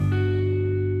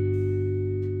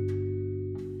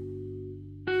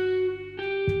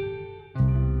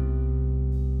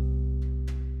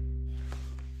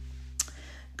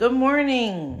Good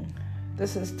morning.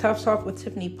 This is Tough Talk with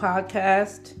Tiffany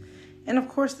podcast. And of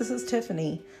course, this is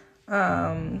Tiffany.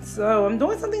 So I'm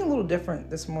doing something a little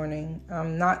different this morning.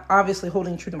 I'm not obviously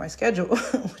holding true to my schedule,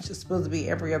 which is supposed to be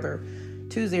every other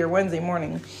Tuesday or Wednesday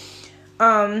morning.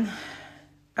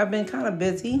 I've been kind of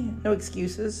busy, no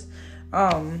excuses.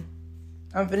 I'm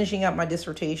finishing up my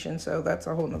dissertation, so that's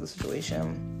a whole nother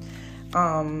situation.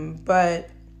 And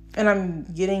I'm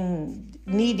getting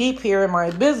knee deep here in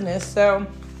my business, so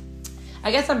I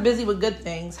guess I'm busy with good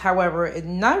things. However, it's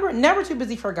never too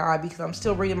busy for God, because I'm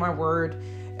still reading my word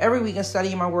every week and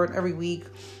studying my word every week.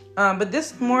 But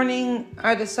this morning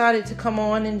I decided to come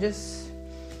on and just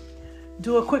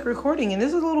do a quick recording. And this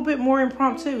is a little bit more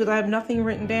impromptu because I have nothing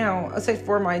written down except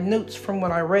for my notes from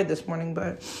what I read this morning.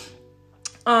 But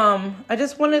I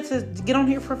just wanted to get on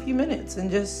here for a few minutes and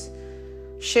just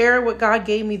share what God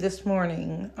gave me this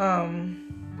morning.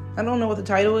 I don't know what the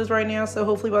title is right now, so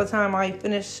hopefully by the time I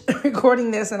finish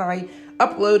recording this and I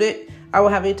upload it, I will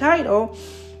have a title.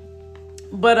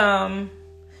 But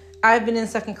I've been in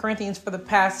 2 Corinthians for the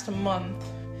past month.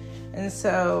 And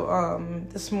so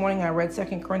this morning I read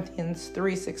 2 Corinthians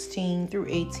 3:16 through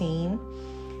 18.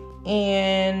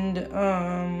 And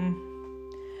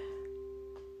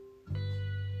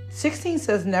 16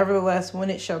 says, "Nevertheless, when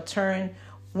it shall turn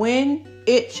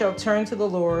to the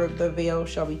Lord, the veil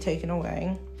shall be taken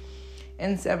away."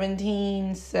 And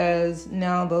 17 says,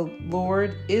 "Now the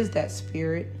Lord is that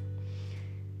Spirit,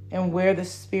 and where the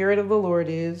Spirit of the Lord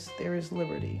is, there is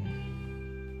liberty."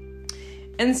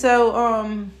 And so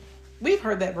we've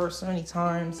heard that verse so many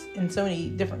times in so many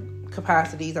different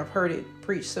capacities. I've heard it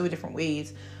preached so many different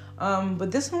ways. But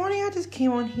this morning I just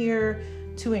came on here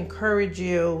to encourage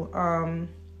you. Now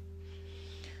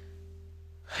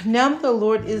that the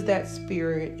Lord is that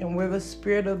Spirit, and where the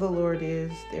Spirit of the Lord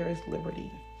is, there is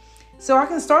liberty. So I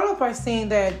can start off by saying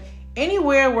that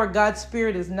anywhere where God's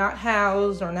Spirit is not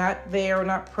housed or not there or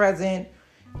not present,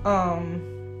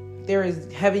 there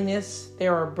is heaviness,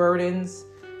 there are burdens,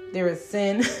 there is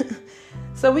sin.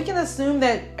 So we can assume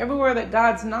that everywhere that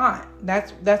God's not,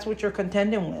 that's what you're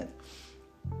contending with.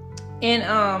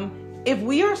 And if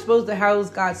we are supposed to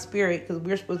house God's Spirit, because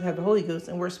we're supposed to have the Holy Ghost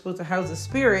and we're supposed to house the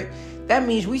Spirit, that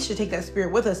means we should take that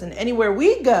Spirit with us. And anywhere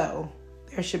we go,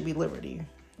 there should be liberty,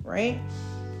 right?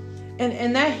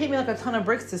 And that hit me like a ton of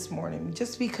bricks this morning,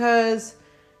 just because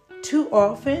too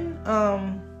often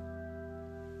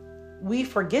we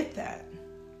forget that.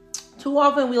 Too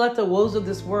often we let the woes of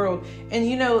this world, and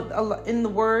in the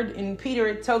word, in Peter,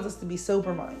 it tells us to be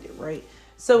sober-minded, right?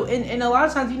 So, and a lot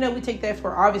of times, we take that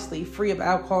for obviously free of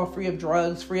alcohol, free of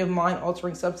drugs, free of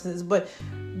mind-altering substances. But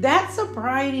that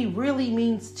sobriety really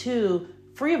means too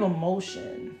free of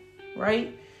emotion,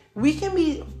 right? We can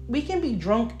be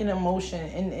drunk in emotion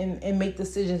and make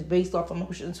decisions based off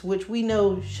emotions, which we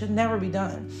know should never be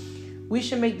done. We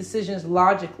should make decisions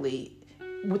logically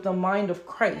with the mind of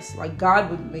Christ, like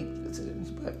God would make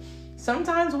decisions. But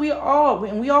sometimes we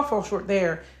all fall short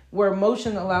there, where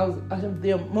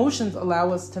the emotions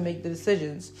allow us to make the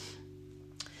decisions.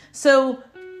 So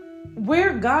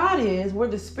where God is, where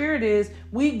the Spirit is,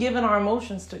 we've given our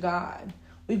emotions to God.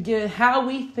 We've given how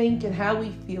we think and how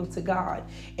we feel to God.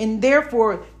 And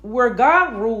therefore, where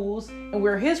God rules and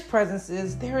where His presence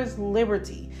is, there is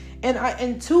liberty.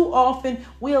 And too often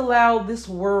we allow this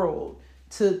world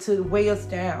to weigh us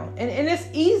down. And it's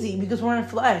easy because we're in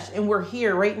flesh and we're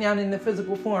here right now in the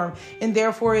physical form. And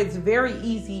therefore, it's very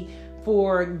easy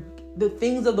for the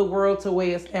things of the world to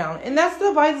weigh us down. And that's the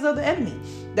devices of the enemy.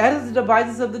 That is the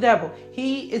devices of the devil.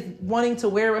 He is wanting to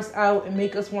wear us out and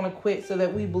make us want to quit so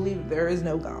that we believe there is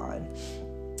no God.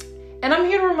 And I'm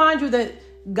here to remind you that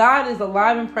God is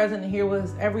alive and present and here with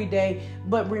us every day.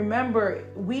 But remember,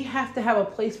 we have to have a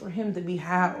place for Him to be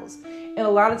housed. And a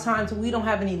lot of times we don't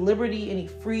have any liberty, any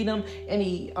freedom,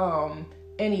 good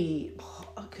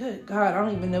God, I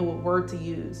don't even know what word to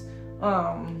use.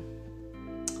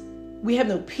 We have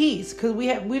no peace because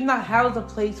we've not housed a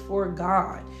place for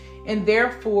God. And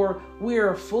therefore we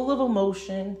are full of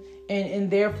emotion, and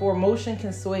therefore emotion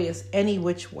can sway us any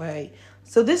which way.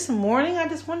 So this morning, I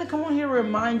just want to come on here to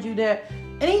remind you that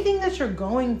anything that you're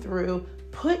going through,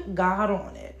 put God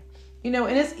on it. And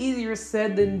it's easier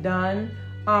said than done.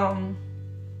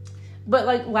 But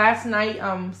like last night,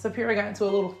 Sapira got into a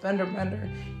little fender bender.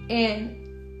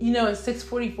 And, at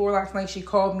 6:44 last night, she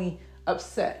called me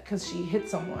upset because she hit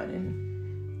someone.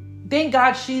 And thank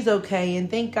God she's okay.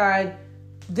 And thank God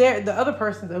the other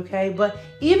person's okay. But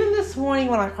even this morning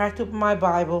when I cracked open my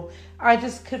Bible, I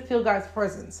just could feel God's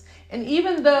presence. And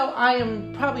even though I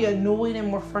am probably annoyed and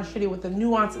more frustrated with the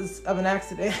nuances of an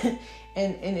accident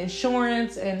and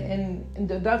insurance and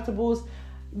deductibles,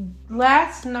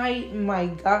 Last night, my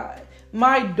God,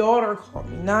 my daughter called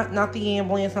me, not the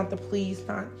ambulance, not the police,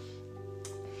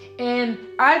 and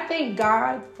I thank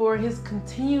God for his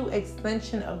continued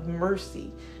extension of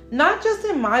mercy, not just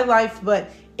in my life, but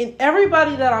in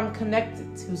everybody that I'm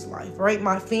connected to's life, right?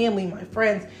 My family, my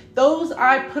friends, those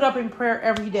I put up in prayer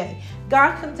every day.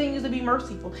 God continues to be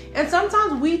merciful. And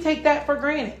sometimes we take that for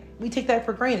granted.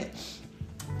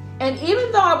 And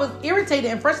even though I was irritated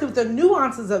and frustrated with the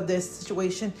nuances of this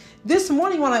situation, this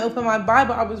morning when I opened my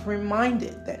Bible, I was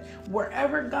reminded that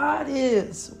wherever God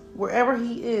is, wherever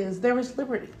he is, there is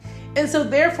liberty. And so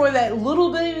therefore, that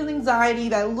little bit of anxiety,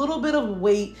 that little bit of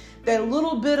weight, that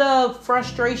little bit of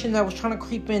frustration that was trying to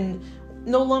creep in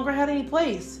no longer had any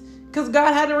place, because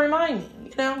God had to remind me,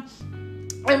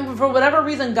 And for whatever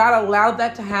reason, God allowed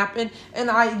that to happen.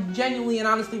 And I genuinely and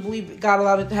honestly believe that God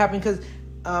allowed it to happen because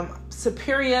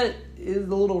Superior is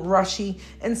a little rushy,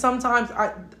 and sometimes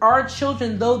our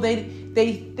children, though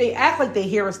they act like they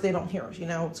hear us, they don't hear us,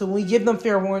 So when we give them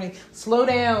fair warning, slow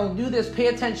down, do this, pay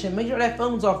attention, make sure that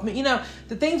phone's off.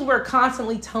 The things we're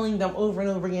constantly telling them over and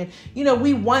over again.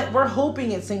 We're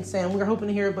hoping it sinks in, we're hoping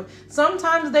to hear it, but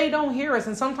sometimes they don't hear us,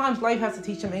 and sometimes life has to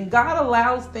teach them, and God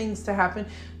allows things to happen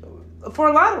for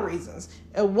a lot of reasons.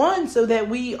 One, so that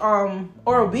we are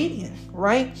obedient,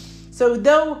 right? So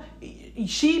though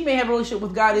she may have a relationship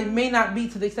with God, it may not be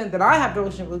to the extent that I have a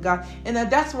relationship with God. And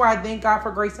that's why I thank God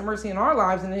for grace and mercy in our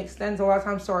lives. And it extends a lot of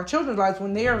times to our children's lives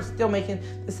when they are still making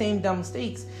the same dumb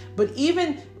mistakes. But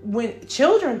even when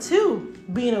children too,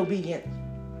 being obedient,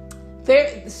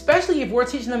 especially if we're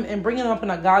teaching them and bringing them up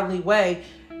in a godly way,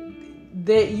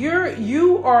 that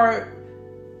you are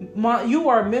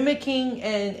mimicking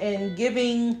and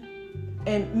giving,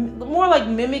 and more like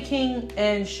mimicking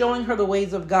and showing her the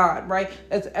ways of God, right?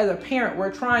 As a parent,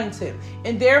 we're trying to.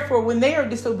 And therefore, when they are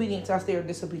disobedient to us, they are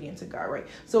disobedient to God, right?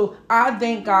 So I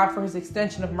thank God for his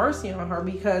extension of mercy on her,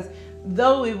 because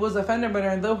though it was a fender bender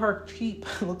and though her cheek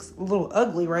looks a little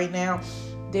ugly right now,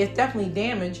 there's definitely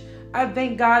damage. I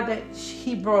thank God that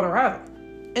he brought her out.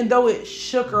 And though it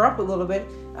shook her up a little bit,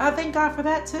 I thank God for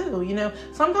that too.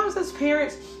 Sometimes as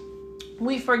parents,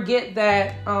 we forget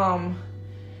that,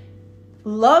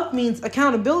 love means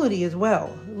accountability as well.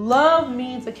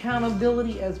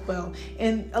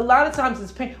 And a lot of times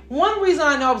as parents, one reason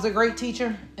I know I was a great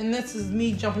teacher, and this is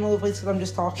me jumping all over the place because I'm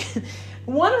just talking.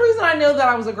 One reason I know that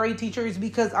I was a great teacher is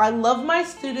because I love my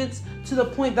students to the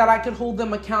point that I could hold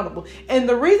them accountable. And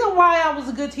the reason why I was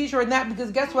a good teacher in that, because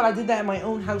guess what? I did that in my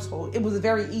own household. It was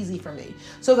very easy for me.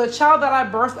 So the child that I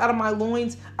birthed out of my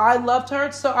loins, I loved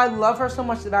her. So I love her so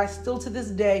much that I still to this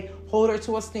day hold her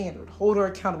to a standard, hold her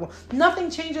accountable.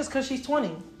 Nothing changes because she's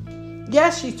 20.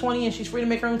 Yes, she's 20 and she's free to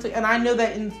make her own decisions. And I know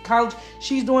that in college,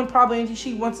 she's doing probably anything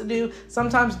she wants to do.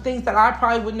 Sometimes things that I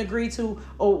probably wouldn't agree to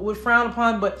or would frown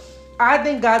upon, but I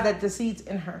thank God that the seed's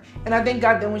in her. And I thank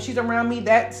God that when she's around me,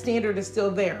 that standard is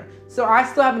still there. So I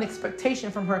still have an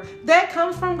expectation from her. That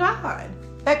comes from God.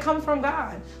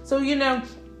 So,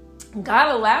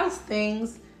 God allows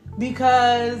things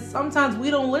because sometimes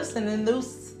we don't listen. And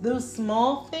those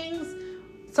small things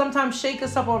sometimes shake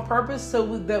us up on purpose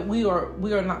so that we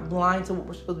are not blind to what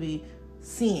we're supposed to be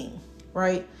seeing,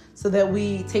 right? So that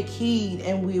we take heed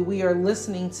and we are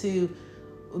listening to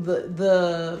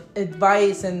the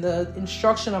advice and the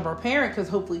instruction of our parent, because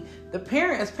hopefully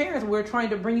as parents, we're trying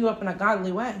to bring you up in a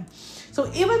godly way. So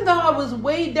even though I was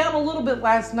weighed down a little bit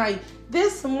last night,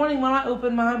 this morning when I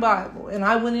opened my Bible and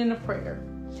I went into prayer,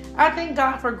 I thank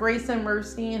God for grace and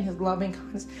mercy and his loving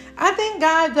kindness. I thank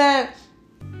God that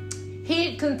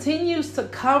he continues to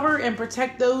cover and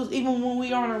protect those even when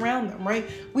we aren't around them, right?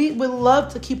 We would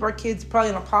love to keep our kids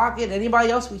probably in a pocket,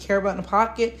 anybody else we care about in a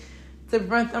pocket, to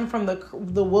prevent them from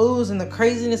the woes and the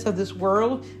craziness of this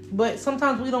world. But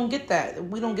sometimes we don't get that.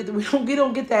 We don't get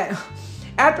that.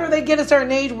 After they get a certain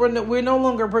age, we're no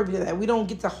longer privy to that. We don't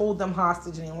get to hold them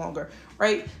hostage any longer,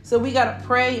 right? So we got to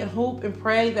pray and hope and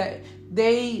pray that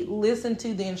they listen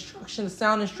to the instruction, the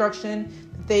sound instruction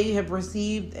that they have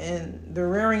received, and the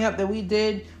rearing up that we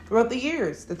did throughout the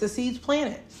years, that the seeds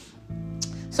planted.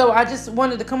 So I just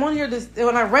wanted to come on here.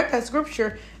 When I read that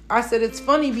scripture, I said it's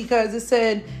funny because it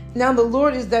said, now the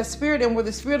Lord is that spirit, and where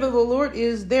the spirit of the Lord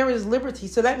is, there is liberty.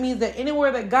 So that means that anywhere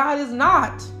that God is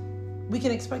not, we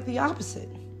can expect the opposite,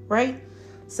 right?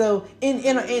 So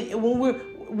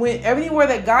when everywhere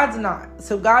that God's not,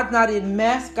 so God's not in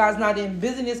mess, God's not in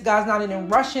business, God's not in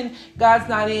rushing, God's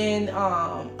not in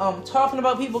talking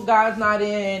about people, God's not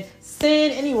in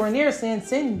sin, anywhere near sin.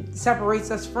 Sin separates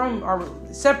us from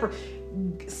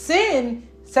sin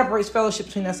separates fellowship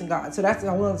between us and God. So that's a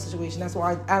whole other situation. That's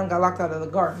why Adam got locked out of the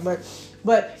garden.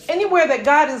 But anywhere that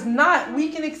God is not, we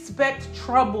can expect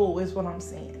trouble, is what I'm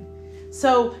saying.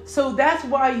 So that's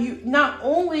why not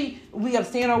only we have to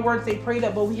stand our word, say pray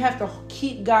that, but we have to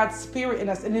keep God's spirit in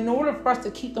us. And in order for us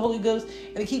to keep the Holy Ghost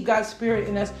and to keep God's spirit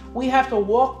in us, we have to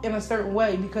walk in a certain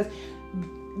way, because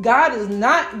God is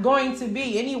not going to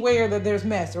be anywhere that there's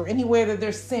mess, or anywhere that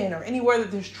there's sin, or anywhere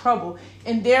that there's trouble.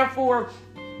 And therefore,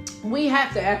 we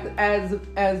have to,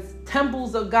 as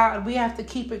temples of God, we have to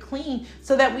keep it clean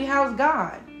so that we house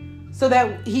God, so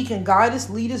that he can guide us,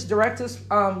 lead us, direct us,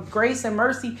 grace and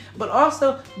mercy, but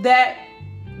also that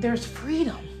there's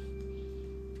freedom,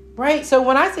 right? So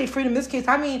when I say freedom in this case,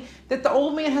 I mean that the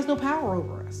old man has no power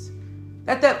over us.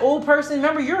 That old person,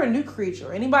 remember, you're a new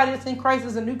creature. Anybody that's in Christ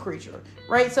is a new creature,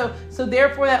 right? So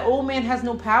therefore, that old man has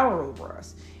no power over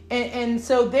us. And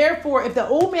so therefore, if the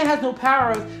old man has no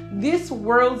power, this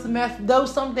world's mess, though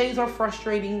some days are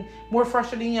frustrating, more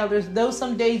frustrating than others, though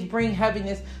some days bring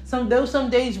heaviness, though some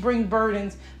days bring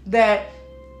burdens, that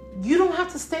you don't have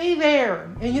to stay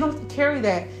there, and you don't have to carry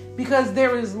that, because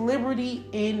there is liberty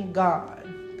in God.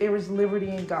 There is liberty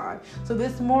in God. So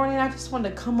this morning, I just want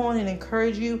to come on and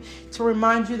encourage you, to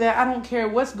remind you that I don't care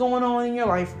what's going on in your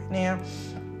life right now.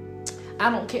 I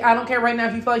don't care right now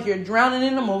if you feel like you're drowning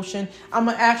in emotion. I'm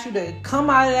going to ask you to come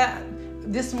out of that.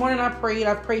 This morning I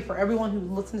prayed for everyone who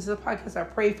listens to the podcast. I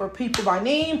prayed for people by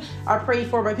name. I prayed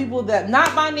for by people that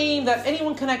not by name, that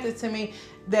anyone connected to me,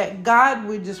 that God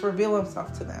would just reveal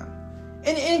himself to them.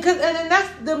 And that's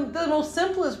the most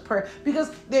simplest prayer,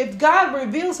 because if God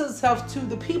reveals himself to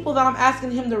the people that I'm asking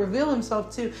him to reveal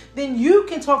himself to, then you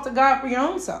can talk to God for your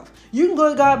own self. You can go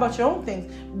to God about your own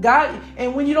things. God,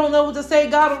 and when you don't know what to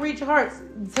say, God will read your heart.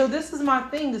 So this is my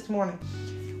thing this morning.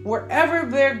 Wherever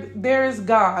there is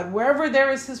God, wherever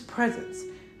there is his presence,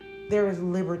 there is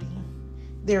liberty.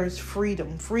 There is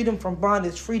freedom from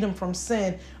bondage, freedom from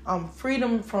sin,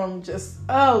 freedom from just,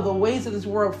 the ways of this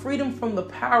world, freedom from the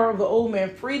power of the old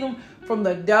man, freedom from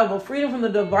the devil, freedom from the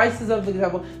devices of the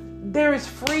devil. There is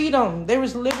freedom. There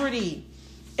is liberty.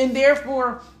 And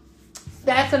therefore,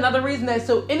 that's another reason that,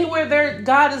 so anywhere there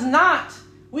God is not,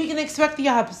 we can expect the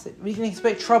opposite. We can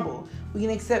expect trouble. We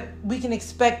can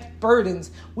expect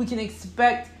burdens. We can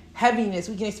expect heaviness.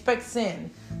 We can expect sin.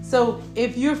 So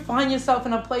if you find yourself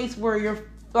in a place where you're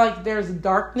like there's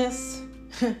darkness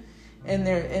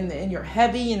and you're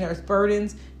heavy and there's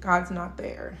burdens, God's not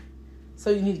there. So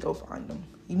you need to go find him.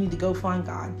 You need to go find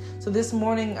God. So this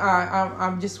morning,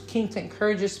 I'm just came to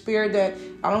encourage your spirit that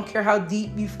I don't care how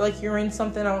deep you feel like you're in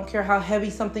something. I don't care how heavy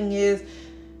something is.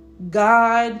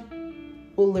 God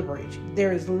will liberate you.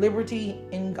 There is liberty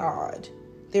in God.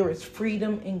 There is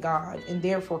freedom in God. And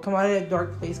therefore, come out of that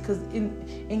dark place, because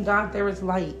in God there is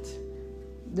light.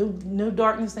 No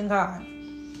darkness in God.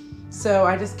 So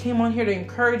I just came on here to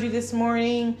encourage you this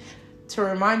morning, to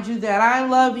remind you that I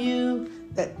love you,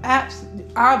 that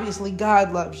obviously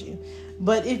God loves you.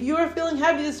 But if you are feeling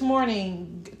heavy this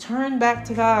morning, turn back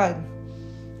to God.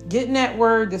 Get in that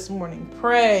word this morning.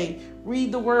 Pray.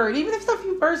 Read the word. Even if it's a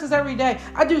few verses every day.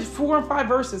 I do 4 and 5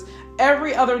 verses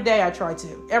every other day. I try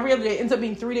to. Every other day. It ends up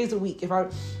being 3 days a week.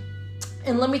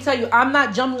 And let me tell you, I'm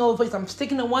not jumping all over the place. I'm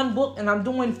sticking to one book and I'm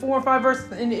doing 4 or 5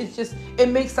 verses. And it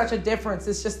makes such a difference.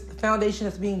 It's just the foundation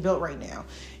that's being built right now.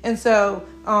 And so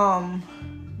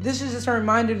this is just a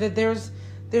reminder that there's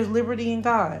liberty in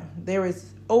God. There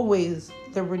is always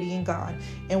liberty in God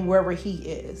and wherever he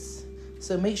is.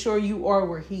 So make sure you are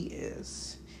where he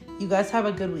is. You guys have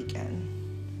a good weekend.